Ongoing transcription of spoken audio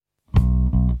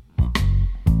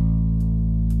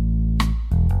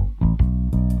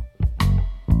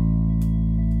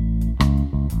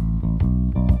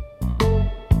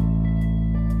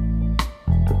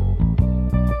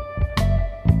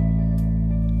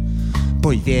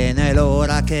Poi viene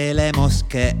l'ora che le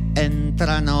mosche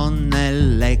entrano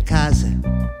nelle case,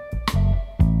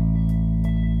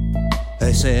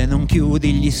 e se non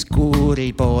chiudi gli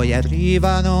scuri poi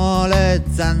arrivano le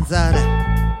zanzare.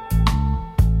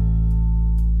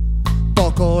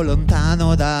 Poco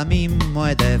lontano da Mimmo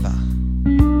ed Eva,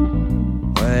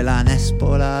 quella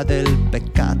nespola del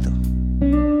peccato,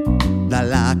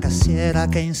 dalla cassiera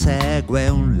che insegue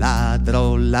un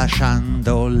ladro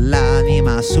lasciando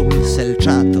l'anima sul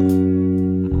selciato.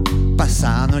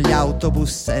 Passano gli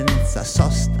autobus senza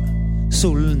sosta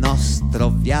sul nostro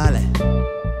viale,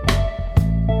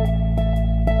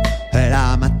 e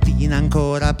la mattina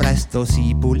ancora presto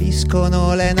si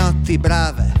puliscono le notti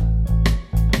brave.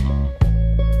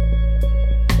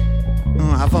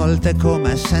 A volte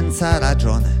come senza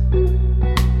ragione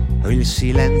il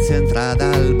silenzio entra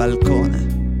dal balcone,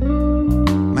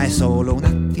 ma è solo un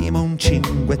attimo, un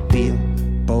cinguettio,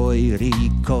 poi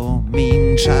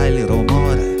ricomincia il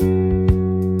rumore.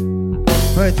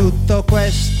 E tutto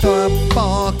questo a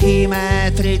pochi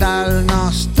metri dal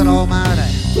nostro mare,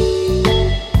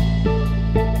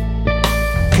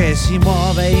 che si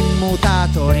muove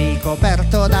immutato,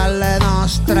 ricoperto dalle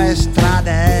nostre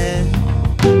strade,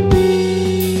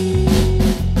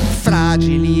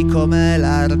 fragili come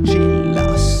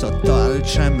l'argilla sotto al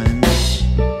cemento,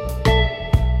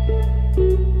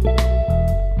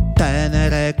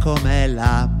 tenere come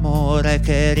l'amore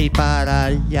che ripara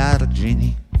gli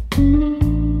argini.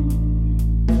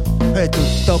 E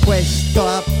tutto questo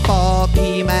a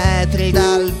pochi metri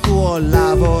dal tuo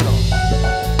lavoro,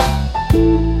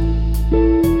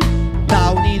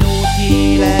 da un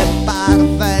inutile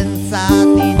parvenza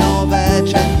di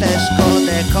novecentesco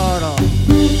decoro,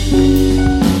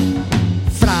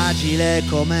 fragile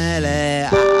come le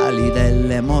ali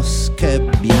delle mosche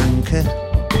bianche,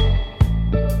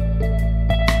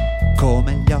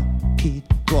 come gli occhi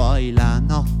tuoi la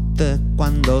notte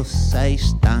quando sei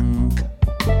stanca.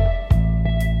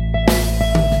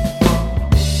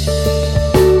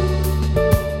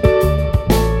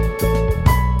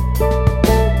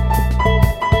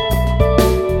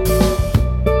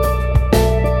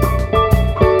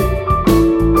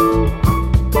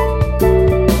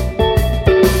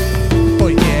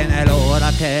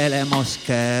 Le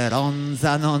mosche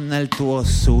ronzano nel tuo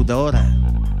sudore,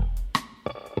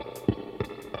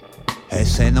 e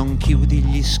se non chiudi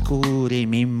gli scuri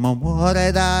Mimmo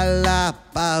muore dalla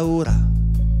paura.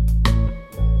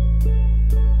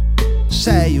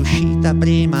 Sei uscita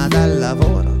prima dal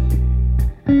lavoro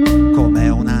come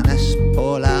una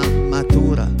nespola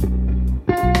matura,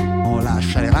 o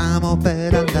lascia il ramo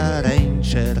per andare in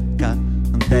cerca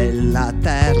della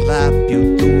terra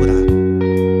più dura.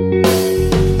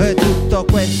 E tutto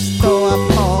questo a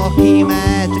pochi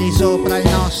metri sopra il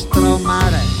nostro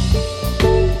mare,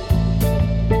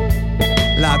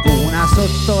 laguna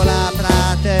sotto la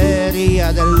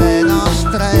prateria delle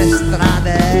nostre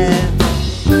strade,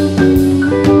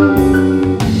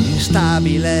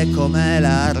 instabile come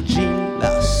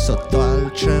l'argilla sotto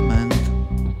al cemento,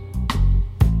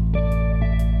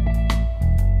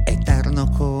 eterno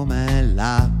come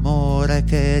l'amore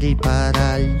che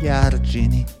ripara gli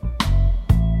argini.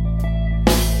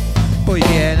 Poi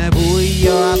viene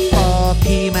buio a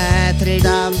pochi metri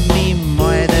da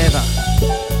Mimmo ed Eva,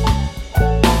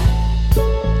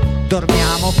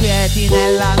 dormiamo quieti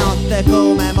nella notte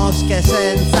come mosche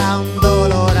senza un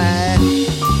dolore.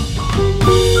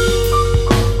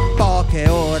 Poche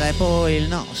ore poi il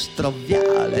nostro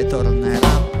viale tornerà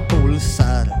a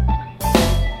pulsare,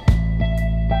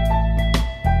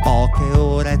 poche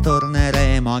ore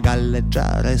torneremo a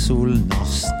galleggiare sul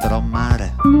nostro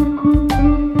mare.